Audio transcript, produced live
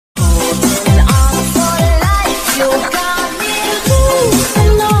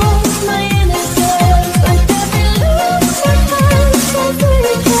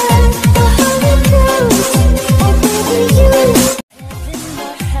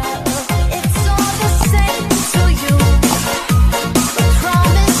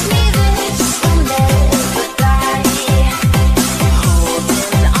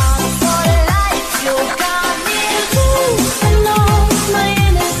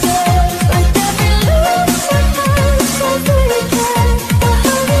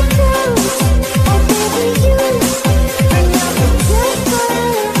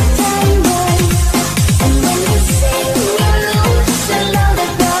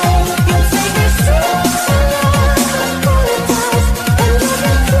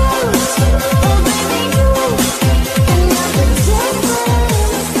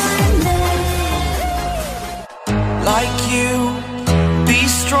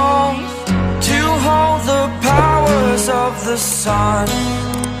the sun.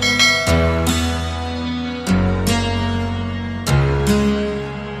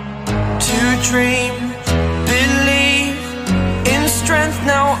 To dream, believe in strength.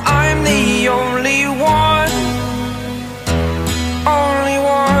 Now I'm the only one, only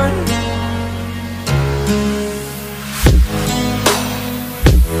one.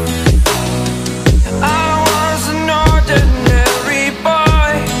 I was an ordinary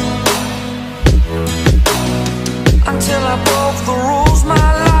boy until I broke the rules. My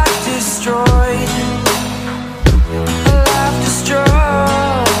life destroyed, life destroyed.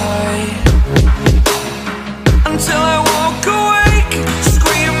 Until I woke awake,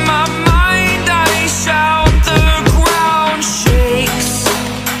 scream my mind, I shout, the ground shakes.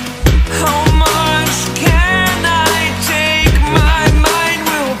 How much can I take? My mind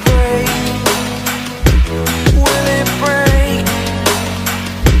will break. Will it break?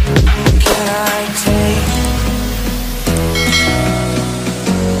 Can I take?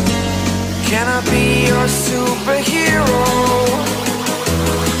 Can I be your superhero?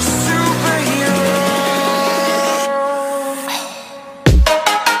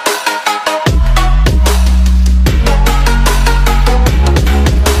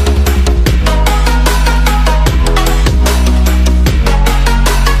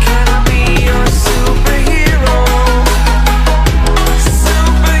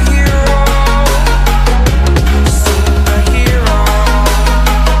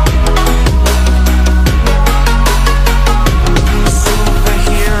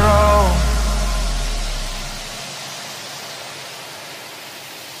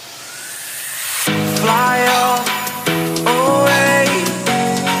 Fly up away.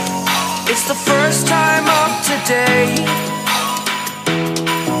 It's the first time of today.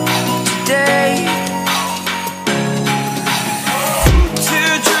 Today. To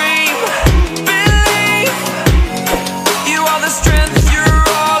dream, believe. You are the strength, you're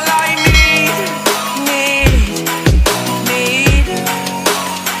all I need.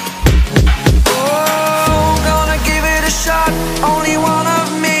 Oh, gonna give it a shot. Only one of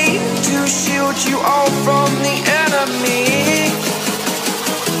me to shield you all from the enemy.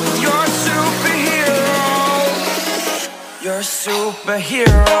 You're a superhero. You're a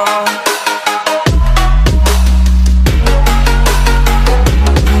superhero.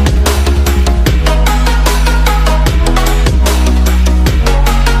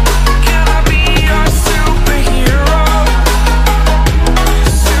 Can I be your superhero?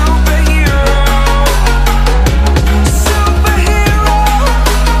 Superhero. Superhero.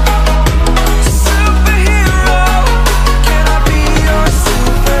 Superhero. Can I be your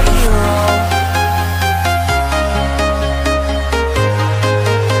superhero?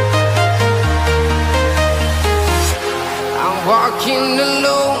 I'm walking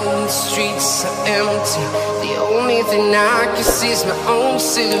alone, the streets are empty. The only thing I can see is my own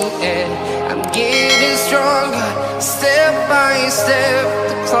silhouette. I'm getting stronger, step by step.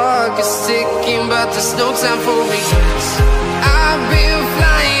 The clock is ticking, but there's no time for regrets. I've been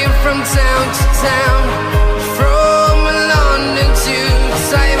flying from town to town, from London to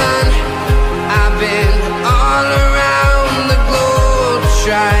Taiwan. I've been all around the globe,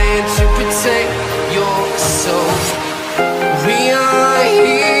 trying to protect your soul. We are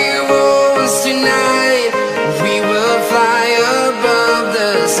heroes tonight. We will fly above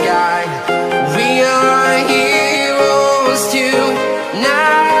the sky. We are heroes tonight.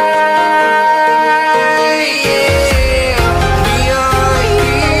 Yeah. We are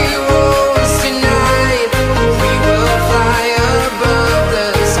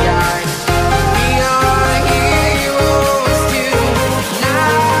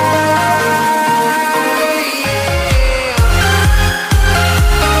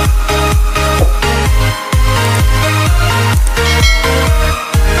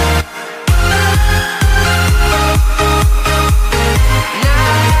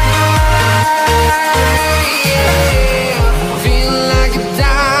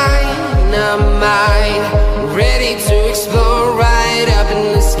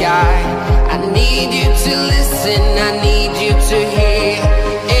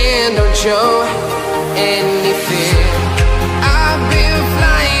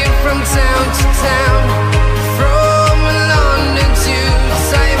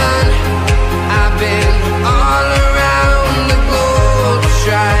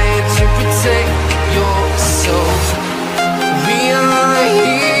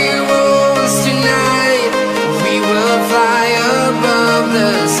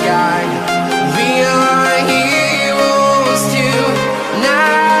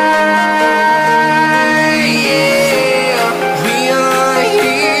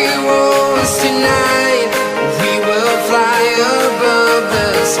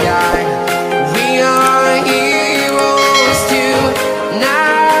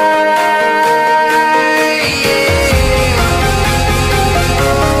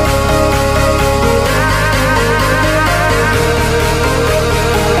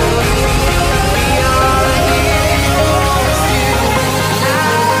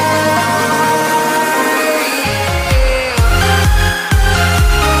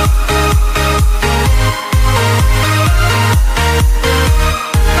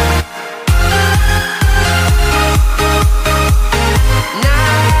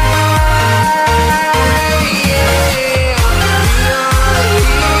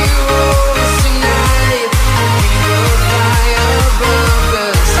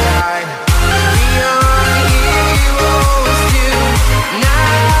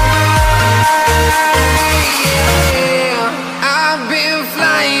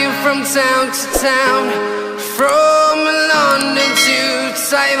from town to town, from London to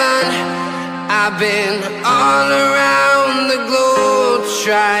Taiwan. I've been all around the globe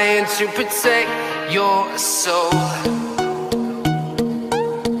trying to protect your soul.